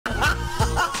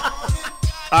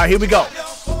All right, here we go.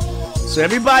 So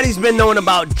everybody's been knowing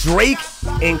about Drake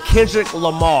and Kendrick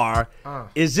Lamar.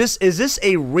 Is this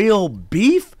a real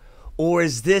beef, or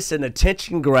is this an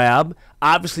attention grab?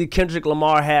 Obviously, Kendrick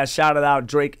Lamar has shouted out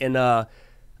Drake in I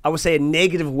would say a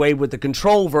negative way with the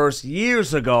Control verse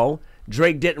years ago.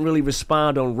 Drake didn't really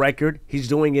respond on record. He's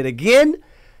doing it again.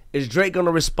 Is Drake going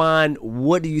to respond?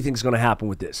 What do you think is going to happen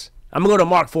with this? I'm going to go to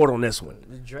Mark Ford on this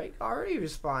one. Drake already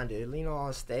responded,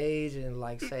 on stage and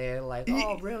saying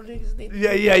oh, real niggas need to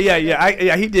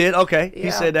Yeah, he did. Okay, yeah,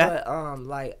 he said that.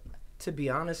 But to be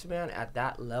honest, man, at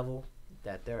that level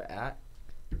that they're at,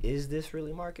 is this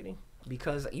really marketing?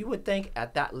 Because you would think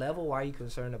at that level, why are you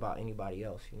concerned about anybody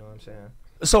else? You know what I'm saying?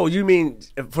 So you mean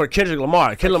for Kendrick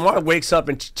Lamar? Kendrick Lamar wakes up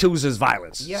and chooses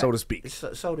violence, so to speak.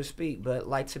 So to speak.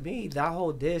 But to me, that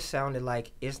whole diss sounded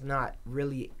like it's not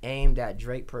really aimed at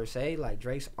Drake per se. Like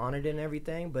Drake's honored and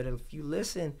everything. But if you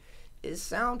listen, it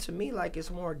sounds to me like it's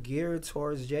more geared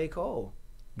towards J. Cole.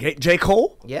 J.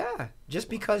 Cole? Yeah, just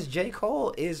because J.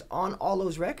 Cole is on all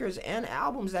those records and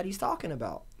albums that he's talking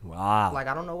about. Wow. I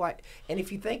don't know why. And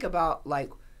if you think about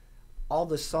all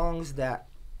the songs that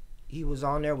he was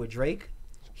on there with Drake,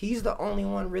 he's the only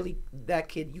one really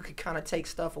that you could kind of take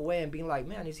stuff away and be like,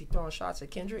 man, is he throwing shots at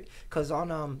Kendrick? Because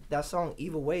on that song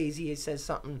Evil Ways, he had said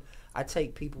something, I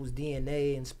take people's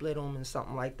DNA and split them and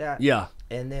something like that. Yeah.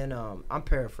 And then I'm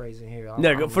paraphrasing here.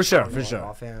 For sure.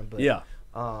 Offhand, but yeah.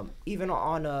 Even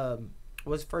on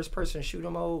was first person shooter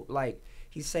mode,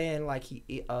 he's saying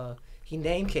he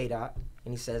named K-Dot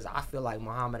and he says, I feel like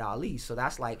Muhammad Ali. So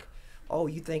that's oh,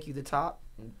 you think you the top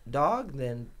dog?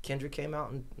 Then Kendrick came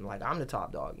out and I'm the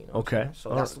top dog, Okay.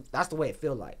 So that's the way it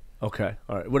feel like. Okay.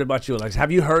 All right. What about you, Alex?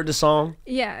 Have you heard the song?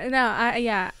 Yeah.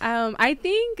 No. I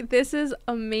think this is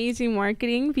amazing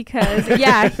marketing because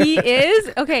he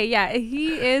is okay. Yeah,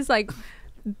 he is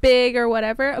big or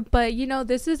whatever, but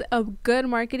this is a good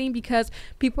marketing because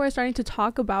people are starting to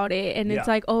talk about it, and it's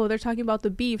oh, they're talking about the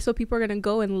beef, so people are gonna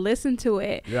go and listen to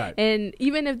it. Right. And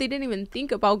even if they didn't even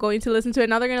think about going to listen to it,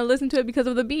 now they're gonna listen to it because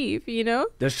of the beef.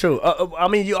 That's true. I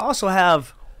mean, you also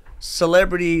have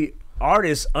celebrity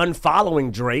artists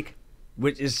unfollowing Drake,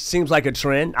 which seems like a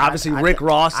trend. Obviously, Rick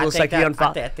Ross looks like he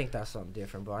unfollowed. I think that's something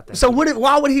different, bro.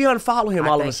 Why would he unfollow him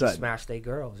all of a sudden? He smashed their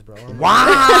girls, bro.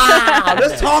 Wow,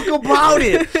 let's talk about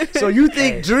it. So you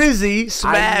think Drizzy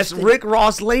smashed Rick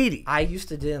Ross' lady? I used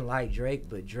to didn't like Drake,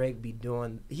 but Drake be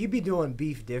doing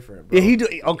beef different, bro. Yeah, he do.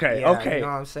 Okay. You know what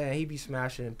I'm saying? He be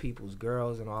smashing people's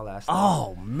girls and all that stuff.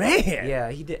 Oh man.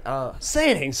 Yeah, he did.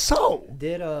 Saying ain't so.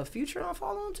 Did Future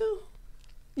unfollow him too?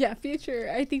 Yeah,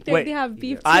 Future. I think they have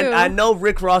beef too. I know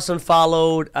Rick Ross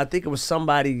unfollowed. I think it was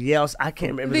somebody else. I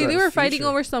can't remember. They were fighting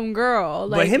over some girl.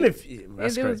 But him and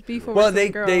there was beef over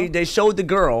some girl. Well, they showed the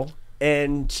girl,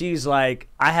 and she's like,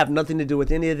 I have nothing to do with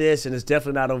any of this, and it's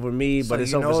definitely not over me. But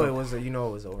it's over. It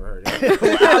was over her.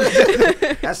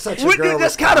 That's such a girl. It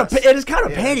is kind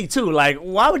of petty too.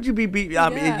 Why would you be beat? I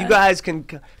mean, you guys can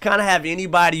kind of have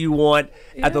anybody you want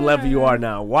at the level you are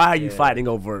now. Why are you fighting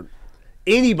over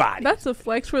anybody? That's a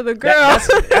flex for the girl.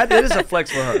 That is a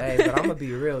flex for her. Hey, but I'm gonna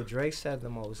be real. Drake said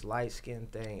the most light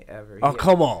skinned thing ever. Oh,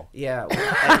 come on. Yeah.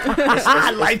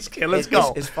 Light skin. Let's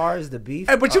go. As far as the beef.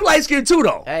 Hey, but you light skinned too,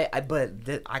 though. Hey,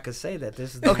 I could say that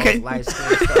this is the most light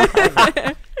skinned stuff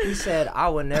ever. He said, I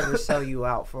would never sell you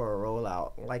out for a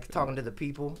rollout. Talking to the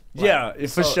people.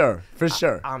 For sure.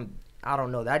 I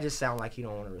don't know. That just sounds like he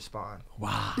don't want to respond.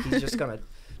 Wow. He's just gonna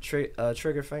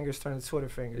trigger fingers turn to Twitter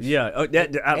fingers. Yeah,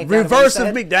 reverse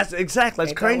of Meek. That's exactly.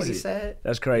 That's crazy. That what he said?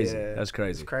 That's crazy. Yeah, that's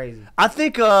crazy. It's crazy. I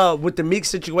think with the Meek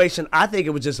situation, I think it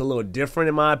was just a little different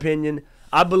in my opinion.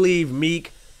 I believe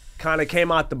Meek kind of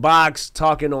came out the box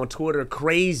talking on Twitter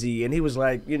crazy, and he was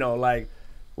like,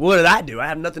 what did I do? I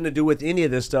have nothing to do with any of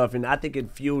this stuff, and I think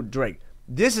it fueled Drake.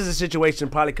 This is a situation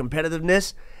probably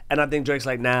competitiveness, and I think Drake's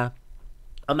like, nah,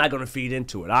 I'm not going to feed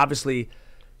into it. Obviously,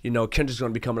 Kendrick's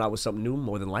going to be coming out with something new,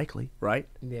 more than likely, right?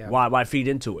 Yeah. Why feed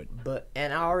into it?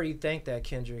 And I already think that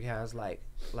Kendrick has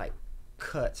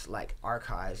cuts,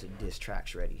 archives and diss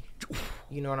tracks ready.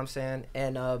 You know what I'm saying?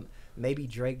 And maybe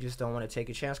Drake just don't want to take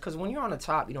a chance, because when you're on the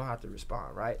top, you don't have to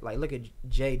respond, right? Look at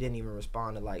Jay didn't even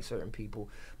respond to certain people,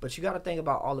 but you got to think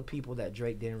about all the people that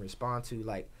Drake didn't respond to.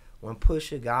 When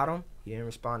Pusha got him, he didn't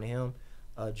respond to him.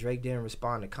 Drake didn't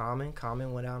respond to Common.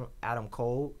 Common went out Adam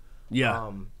Cold.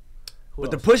 Yeah. But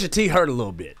the Pusha T hurt a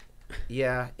little bit.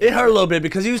 Yeah. It hurt a little bit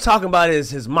because he was talking about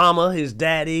his mama, his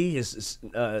daddy, his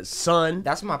son.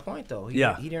 That's my point, though. He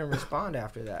didn't respond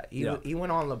after that. He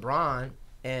went on LeBron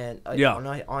And Yeah.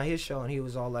 on his show, and he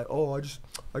was all like, "Oh, I just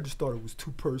thought it was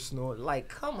too personal." Like,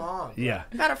 come on. Bro. Yeah.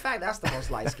 Matter of fact, that's the most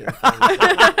light skinned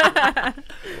thing.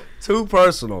 Too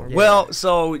personal. Yeah. Well,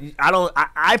 so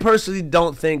I personally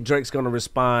don't think Drake's gonna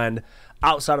respond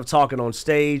outside of talking on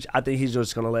stage. I think he's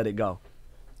just gonna let it go.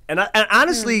 And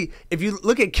honestly, if you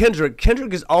look at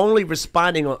Kendrick is only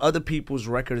responding on other people's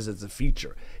records as a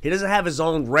feature. He doesn't have his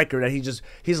own record that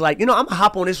he's like, I'm gonna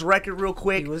hop on this record real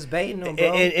quick. He was baiting him,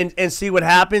 bro. And see what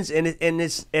happens. And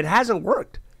it hasn't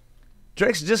worked.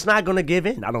 Drake's just not gonna give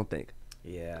in, I don't think.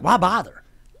 Yeah. Why bother?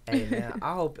 Hey man,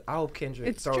 I hope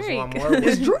Kendrick throws Drake. one more.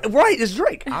 It's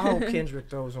Drake. I hope Kendrick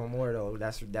throws one more though.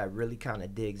 That really kind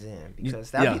of digs in, because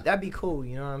that'd be cool.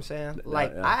 You know what I'm saying?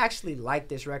 Like I actually like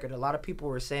this record. A lot of people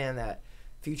were saying that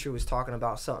Future was talking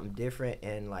about something different,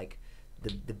 and like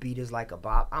the beat is like a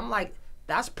bop. I'm like,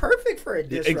 that's perfect for a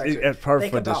diss record. It's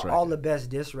perfect Think for a diss about record. all the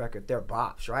best diss record. They're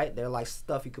bops, right? They're like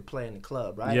stuff you could play in the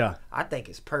club, right? Yeah. I think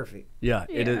it's perfect. Yeah,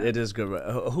 it is good.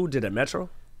 Who did it? Metro?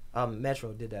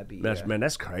 Metro did that beat. Metro, yeah. man,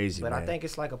 that's crazy. But man. I think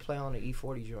it's like a play on the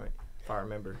E40 joint, if I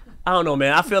remember. I don't know,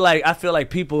 man. I feel like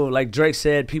people, like Drake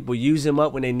said, people use him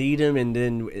up when they need him, and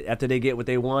then after they get what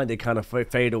they want, they kind of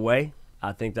fade away.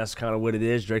 I think that's kind of what it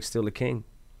is. Drake's still the king.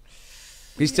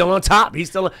 He's still on top. He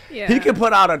can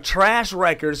put out a trash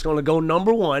record. It's gonna go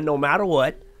 #1 no matter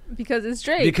what. Because it's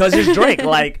Drake. Because it's Drake.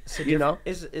 Like, That's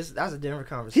a different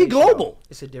conversation. He global. Though.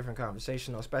 It's a different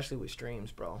conversation, though, especially with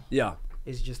streams, bro. Yeah.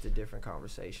 It's just a different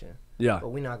conversation. Yeah. But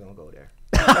we're not gonna go there.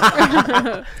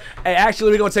 Hey,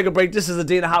 actually, we're gonna take a break. This is a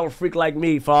Dana Howard freak like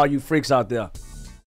me for all you freaks out there.